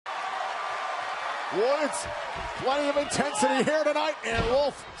Woods, plenty of intensity here tonight, and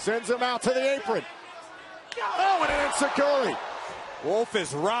Wolf sends him out to the apron. Oh, and an enziguri. Wolf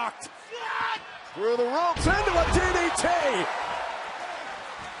is rocked. Through the ropes, into a DDT.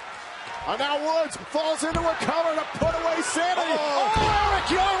 And now Woods falls into a cover to put away Sanity. Oh, Eric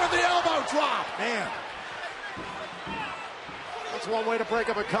Young with the elbow drop. Man. That's one way to break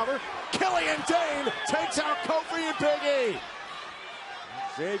up a cover. Killian Dane takes out Kofi and Big E.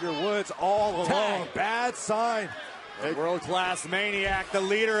 Xavier Woods all alone. Tag. Bad sign. The world-class Maniac, the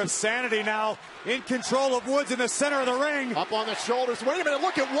leader of Sanity, now in control of Woods in the center of the ring. Up on the shoulders. Wait a minute,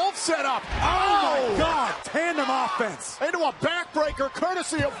 look at Wolf set up. Oh my God, tandem offense. Into a backbreaker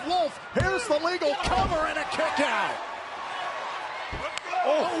courtesy of Wolf. Here's the legal cover and a kick out.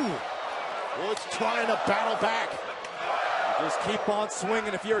 Oh, Woods trying to battle back. Just keep on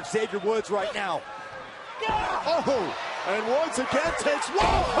swinging if you're Xavier Woods right now. Oh, and Woods again takes,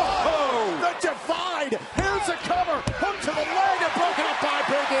 whoa, the divide. Here's a cover, hook to the leg and broken up by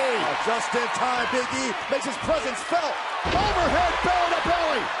Big E. Just in time, Big E makes his presence felt. Overhead belly to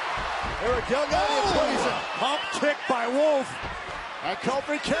belly. Eric Young out of the equation. Pump kick by Wolf. And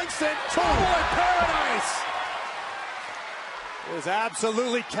Kofi Kingston, total in paradise. It is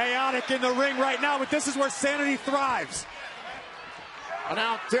absolutely chaotic in the ring right now, but this is where Sanity thrives. And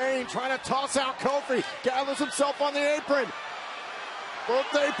now Dane trying to toss out Kofi. Gathers himself on the apron.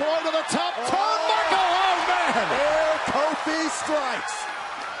 Birthday boy to the top. Turnbuckle. Oh, man. There Kofi strikes.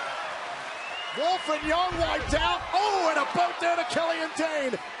 Wolf and Young wiped out. Oh, and a boat down to Killian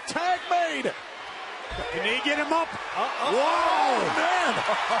Dane. Tag made. Can he get him up? Whoa, man.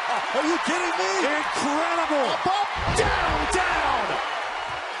 Are you kidding me? Incredible. Up, down, down.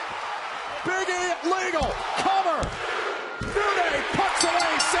 Big E legal. Cover. New Day puts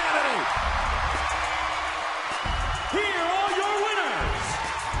away Sanity. Here are your winners,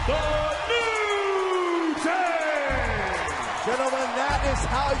 the New Day. Gentlemen, that is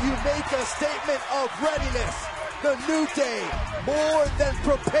how you make a statement of readiness. The New Day, more than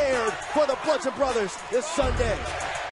prepared for the Bludgeon Brothers this Sunday.